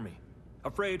people fear me.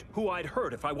 Afraid who I'd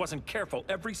hurt if I wasn't careful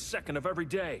every second of every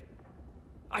day.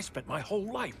 I spent my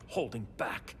whole life holding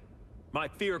back. My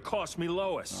fear cost me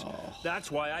Lois. That's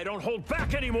why I don't hold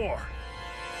back anymore.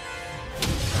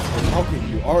 How can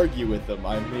you argue with him?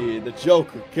 I mean, the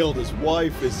Joker killed his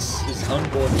wife, his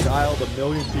unborn child, 1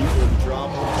 million people in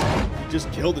drama. He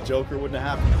just killed the Joker, wouldn't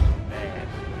have happened. Man.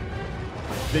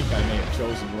 I think I may have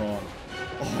chosen wrong.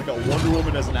 Oh, I got Wonder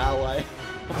Woman as an ally.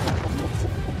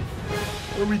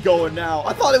 Where are we going now?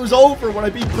 I thought it was over when I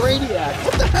beat Brainiac.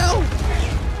 What the hell?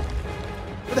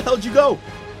 Where the hell did you go?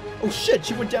 Oh shit,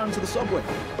 she went down into the subway.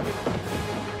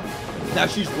 Now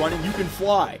she's running, you can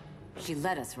fly. She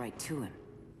led us right to him.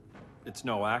 It's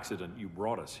no accident you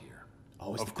brought us here.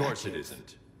 Oh, of course it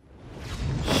isn't.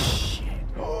 Shit.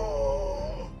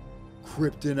 Oh,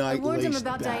 Kryptonite. I warned him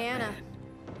about Batman. Diana,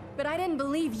 but I didn't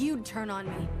believe you'd turn on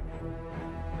me.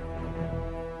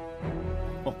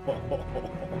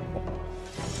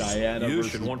 Diana You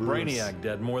versus should want Bruce. Brainiac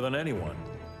dead more than anyone.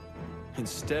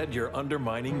 Instead, you're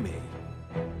undermining me.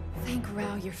 Thank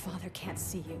Rao your father can't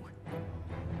see you.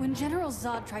 When General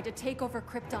Zod tried to take over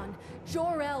Krypton,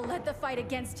 Jor-El led the fight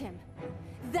against him.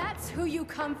 That's who you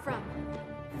come from.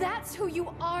 That's who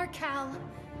you are, Cal.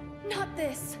 Not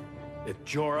this. If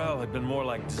Jor-El had been more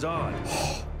like Zod,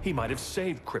 he might have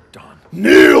saved Krypton.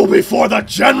 Kneel before the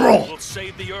General! We'll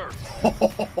save the Earth.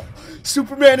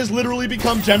 Superman has literally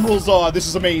become General Zod. This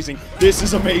is amazing. This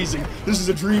is amazing. This is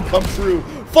a dream come true.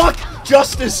 Fuck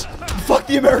justice. Fuck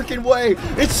the American way.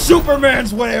 It's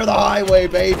Superman's way or the highway,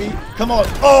 baby. Come on.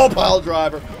 Oh, pile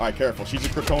driver. All right, careful. She's a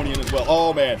Kryptonian as well.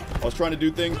 Oh, man. I was trying to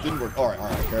do things. Didn't work. All right.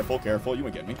 Careful. You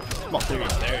ain't getting me. Come on.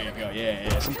 There you go.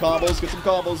 Yeah. Some combos. Get some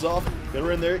combos off. Get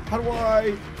her in there. How do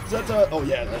I... Is that a... Oh,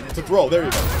 yeah. It's a throw. There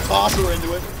you go. Toss her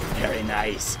into it. Very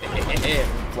nice.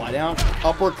 Fly down.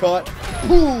 Uppercut.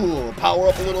 Ooh, power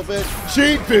up a little bit.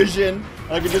 Cheat vision.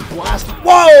 I can just blast.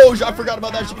 Whoa! I forgot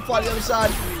about that. She can fly to the other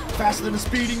side. Faster than a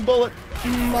speeding bullet.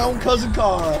 My own cousin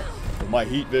Kara. My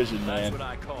heat vision, man. That's what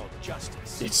I call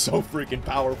justice. It's so freaking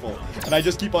powerful. And I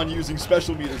just keep on using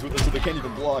special meters with it so they can't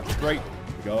even block. It's great.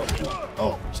 Here we go.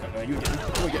 Oh, you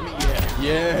get me?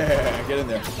 Yeah. Get in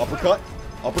there. Uppercut.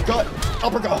 Oh,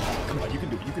 come on, you can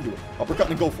do it. Uppercut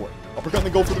and then go for it. Uppercut and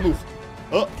then go for the move.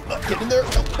 Get in there.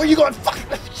 Where you going? Fuck.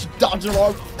 Dodging her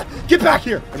arm. Get back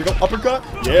here. There we go. Uppercut.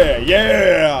 Yeah.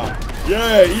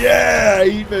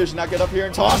 Heat vision. Now get up here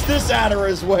and toss this at her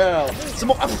as well.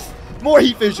 Some more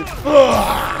heat vision.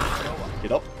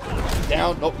 Get up.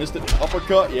 Down. Nope, missed it.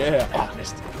 Uppercut. Yeah. Oh,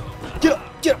 missed it. Get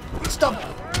up. Stop.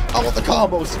 I want the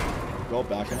combos. Go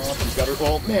backing off. She's got her.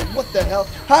 Oh, man. What the hell?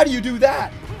 How do you do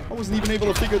that? I wasn't even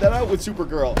able to figure that out with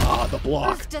Supergirl. The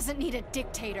block. Earth doesn't need a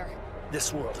dictator.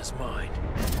 This world is mine.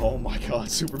 Oh my god,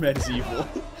 Superman is evil.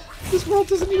 This world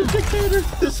doesn't need a dictator.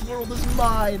 This world is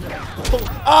mine.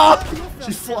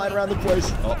 She's flying around the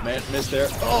place. Oh man, missed there.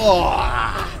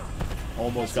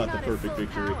 Almost got the perfect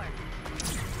victory.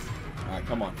 Alright,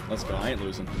 come on. Let's go. I ain't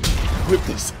losing. Whip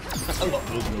this. I love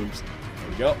those moves. There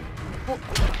we go.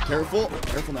 Careful.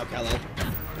 Careful now, Kal-El.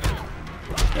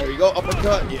 There you go.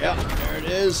 Uppercut. Yeah, there it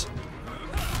is.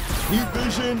 Heat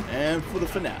vision. And for the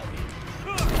finale.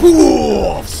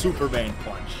 Ooh, Superman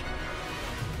punch.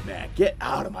 Man, get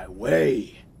out of my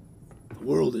way. The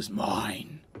world is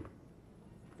mine.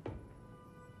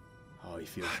 Oh, he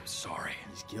feels... I'm sorry.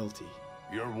 He's guilty.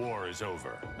 Your war is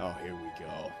over. Oh, here we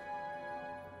go.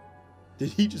 Did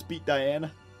he just beat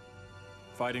Diana?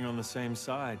 Fighting on the same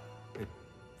side, it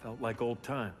felt like old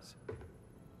times.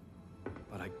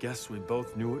 But I guess we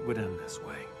both knew it would end this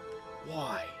way.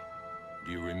 Why?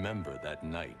 Do you remember that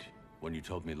night when you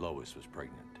told me Lois was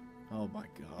pregnant? Oh my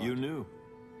God. You knew,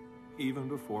 even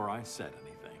before I said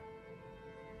anything.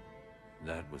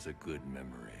 That was a good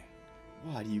memory.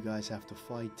 Why do you guys have to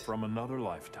fight? From another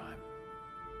lifetime.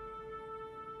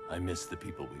 I miss the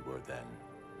people we were then.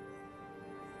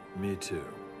 Me too.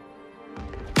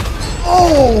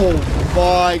 Oh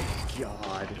my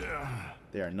God.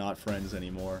 They are not friends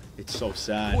anymore. It's so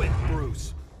sad. Quit,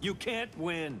 Bruce. You can't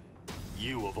win.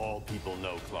 You of all people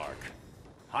know, Clark.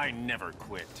 I never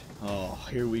quit. Oh,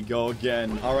 here we go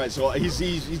again. All right, so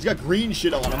he's got green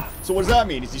shit on him. So what does that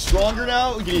mean? Is he stronger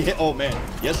now? Can he hit? Oh man,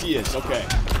 yes he is. Okay,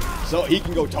 so he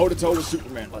can go toe to toe with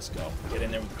Superman. Let's go. Get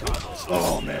in there with the combos.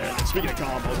 Oh man. Speaking of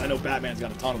combos, I know Batman's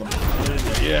got a ton of them. Get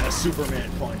in there. Yeah,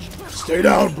 Superman punch. Stay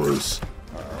down, Bruce.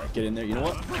 All right, get in there. You know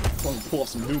what? Pull off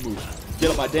some new moves. Get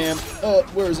up my damn.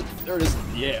 Where is it? There it is.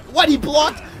 Yeah. What? He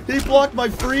blocked. He blocked my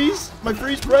freeze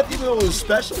breath, even though it was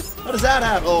special. How does that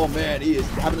happen? Oh man, he is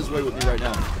having his way with me right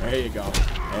now. There you go.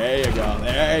 There you go.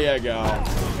 There you go.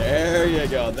 There you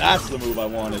go. That's the move I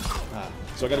wanted.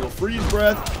 So I gotta go freeze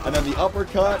breath, and then the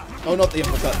uppercut. Oh, not the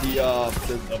uppercut.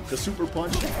 The super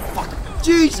punch. Fuck.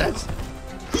 Jesus.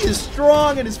 He is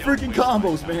strong in his freaking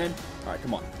combos, man. All right,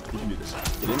 come on. You can do this.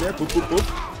 Get in there. Poof, poof,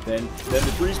 poof. Then the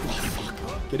freeze.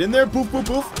 Get in there. Poof, poof,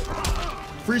 poof.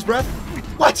 Freeze breath.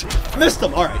 What? Missed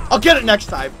him. All right. I'll get it next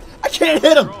time. I can't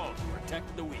hit him.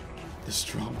 Protect the weak. The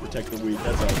strong protect the weak.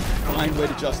 That's a fine way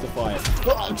to justify it.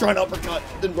 Oh, I'm trying to uppercut.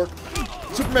 Didn't work.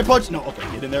 Superman punch. No. Okay.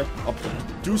 Get in there.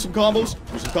 Do some combos.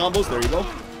 Do some combos. There you go.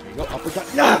 There you go.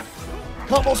 Uppercut. Nah.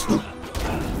 Combos.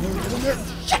 Get in there.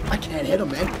 Shit. I can't hit him,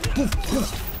 man. Poof,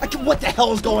 poof. What the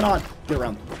hell is going on? Get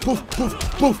around. Poof, poof,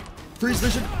 poof. Freeze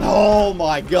vision. Oh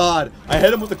my God. I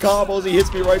hit him with the combos. He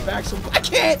hits me right back. So I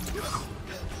can't.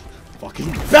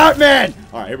 Fucking Batman!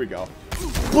 Alright, here we go.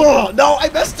 Whoa, no, I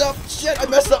messed up. Shit, I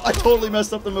messed up. I totally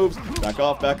messed up the moves. Back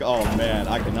off, back off. Oh, man,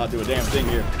 I cannot do a damn thing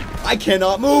here. I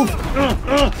cannot move.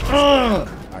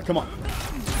 Alright, come on.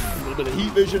 A little bit of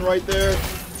heat vision right there.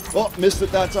 Oh, missed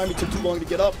it that time. It took too long to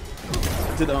get up.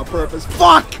 I did that on purpose.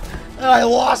 Fuck! I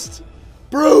lost.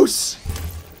 Bruce!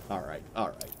 Alright,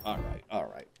 alright, alright,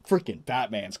 alright. Freaking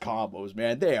Batman's combos,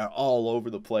 man. They are all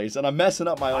over the place. And I'm messing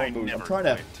up my own moves. I'm trying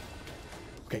to...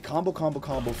 Okay, combo, combo,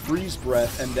 combo, freeze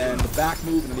breath, and then the back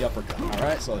move and then the uppercut.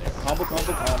 Alright, so there. Combo,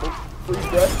 combo, combo, freeze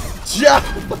breath.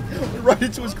 Yeah! Right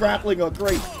into his grappling hook.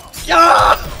 Great.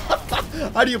 Yeah!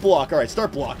 How do you block? Alright,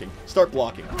 start blocking. Start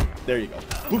blocking. There you go.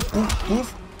 Boof, boof,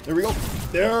 boof. There we go.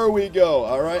 There we go.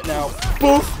 Alright, now,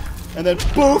 boof! And then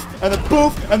boof! And then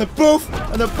boof! And then boof!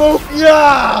 And then boof!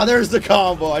 Yeah! There's the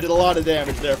combo. I did a lot of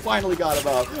damage there. Finally got him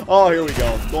out. Oh, here we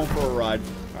go. Going for a ride.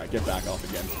 Alright, get back off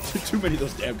again. Too many of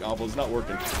those damn combos. Not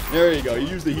working. There you go. You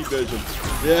use the heat vision.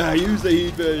 Yeah, use the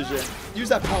heat vision. Use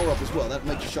that power up as well. That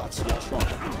makes your shots a lot stronger.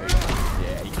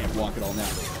 Yeah, you can't block it all now.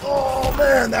 Oh,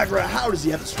 man. That how does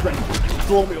he have the strength to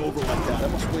throw me over like that?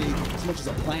 That must weigh as much as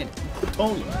a planet.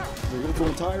 Kryptonian. There you go.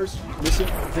 Throwing tires. Missing.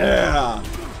 Yeah.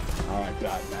 Alright,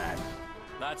 Batman.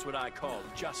 That's what I call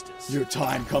justice. Your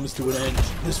time comes to an end.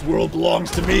 This world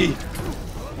belongs to me.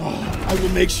 Oh, I will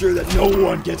make sure that no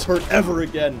one gets hurt ever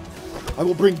again. I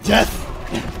will bring death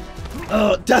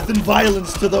and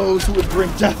violence to those who would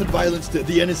bring death and violence to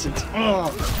the innocent.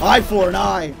 Eye for an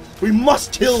eye. We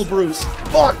must kill Bruce.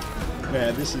 Fuck!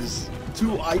 Man, this is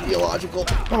too ideological.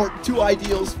 Or two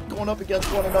ideals going up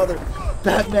against one another.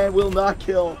 Batman will not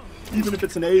kill, even if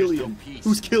it's an alien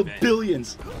who's killed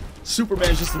billions.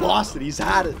 Superman's just lost it. He's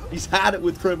had it. He's had it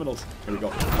with criminals. Here we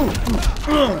go.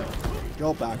 There you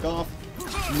go. Back off.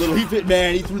 Little heat fit,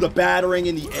 man. He threw the battering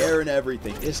in the air and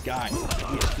everything. This guy,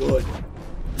 he is good.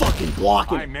 Fucking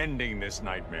blocking. I'm ending this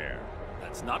nightmare.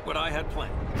 That's not what I had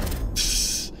planned.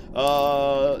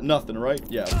 Nothing, right?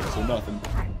 Yeah, okay, so nothing.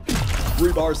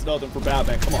 3 bars to nothing for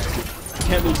Batman. Come on, dude.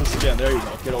 Can't lose this again. There you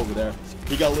go. Get over there.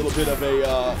 He got a little bit of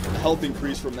a health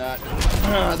increase from that.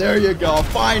 There you go.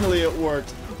 Finally it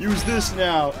worked. Use this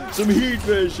now. Some heat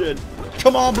vision.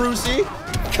 Come on, Brucey.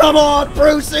 Come on,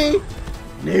 Brucey.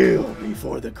 Kneel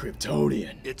before the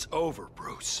Kryptonian. It's over,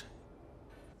 Bruce.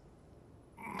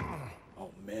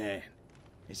 Oh, man.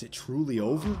 Is it truly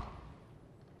over?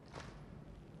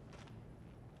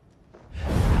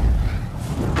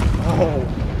 Oh,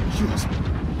 just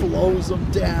blows him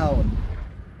down.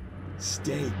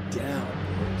 Stay down,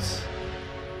 Bruce.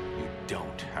 You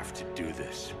don't have to do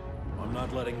this. I'm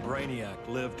not letting Brainiac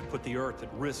live to put the Earth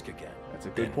at risk again. That's a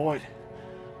good point.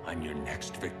 I'm your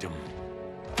next victim.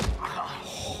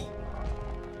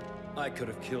 I could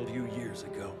have killed you years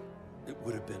ago. It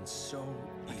would have been so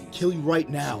easy. Kill you right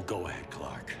now. So go ahead,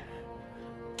 Clark.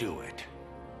 Do it.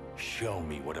 Show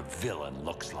me what a villain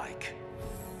looks like.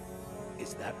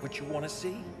 Is that what you want to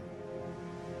see?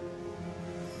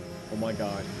 Oh my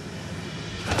god.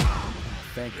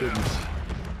 Thank goodness.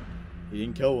 He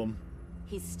didn't kill him.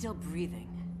 He's still breathing.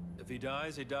 If he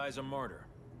dies a martyr.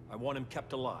 I want him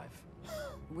kept alive.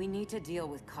 We need to deal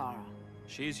with Kara.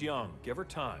 She's young. Give her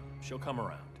time. She'll come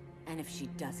around. And if she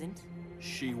doesn't?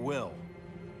 She will.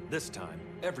 This time,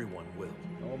 everyone will.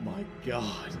 Oh my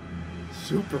god.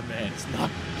 Superman's not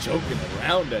joking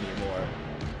around anymore.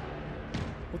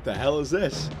 What the hell is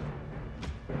this?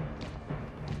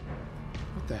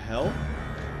 What the hell?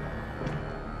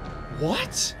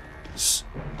 What?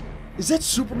 Is that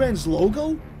Superman's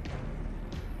logo?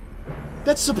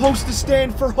 That's supposed to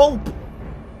stand for hope.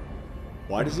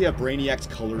 Why does he have Brainiac's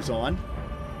colors on?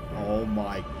 Oh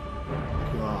my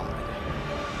god.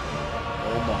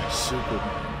 Oh my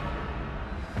Superman.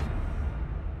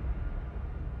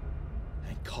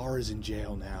 And Kara's in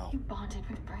jail now. You bonded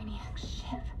with Brainiac's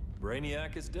ship.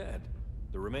 Brainiac is dead.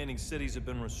 The remaining cities have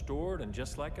been restored, and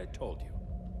just like I told you,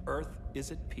 Earth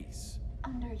is at peace.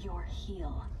 Under your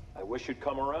heel. I wish you'd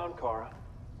come around, Kara.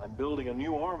 I'm building a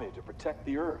new army to protect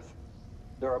the Earth.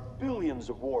 There are billions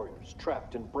of warriors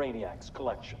trapped in Brainiac's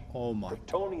collection. Oh my.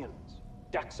 Kryptonians,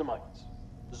 Daxamites,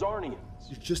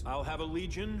 Zarnians. I'll have a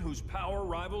legion whose power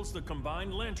rivals the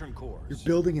combined Lantern Corps. You're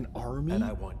building an army? And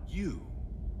I want you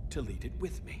to lead it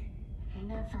with me.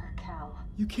 Never, Cal.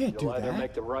 You can't do You'll either that.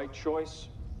 make the right choice,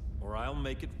 or I'll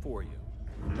make it for you.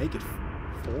 Make it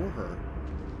for her?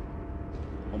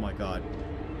 Oh my god.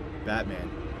 Batman.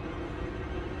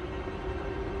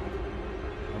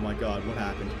 Oh my god, what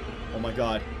happened? Oh my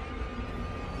god.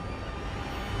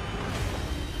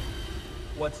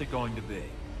 What's it going to be?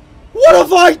 What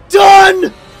have I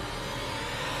done?!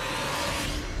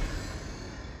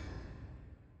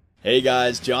 Hey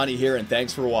guys, Johnny here, and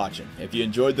thanks for watching. If you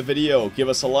enjoyed the video, give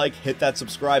us a like, hit that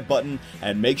subscribe button,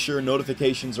 and make sure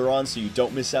notifications are on so you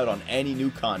don't miss out on any new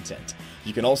content.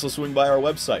 You can also swing by our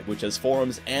website, which has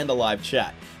forums and a live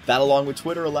chat. That, along with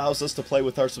Twitter, allows us to play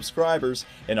with our subscribers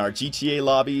in our GTA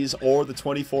lobbies or the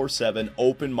 24/7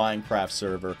 open Minecraft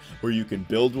server, where you can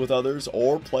build with others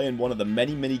or play in one of the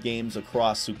many mini-games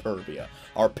across Superbia.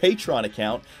 Our Patreon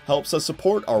account helps us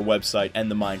support our website and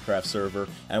the Minecraft server,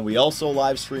 and we also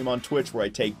live stream on Twitch, where I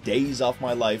take days off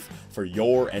my life for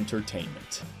your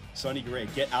entertainment. Sonny Gray,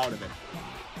 get out of it.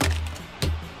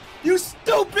 You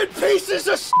stupid pieces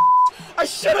of shit! I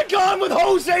should have gone with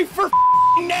Jose for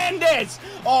Fernandez!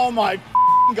 Oh my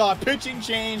god, pitching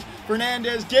change.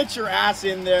 Fernandez, get your ass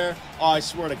in there. Oh, I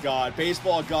swear to god,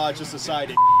 baseball god just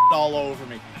decided to all over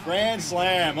me. Grand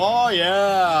slam, oh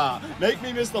yeah. Make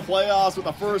me miss the playoffs with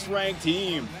a first-ranked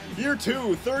team. Year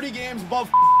 2, 30 games above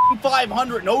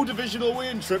 500, no divisional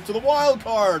win, trip to the wild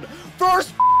card.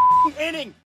 First inning.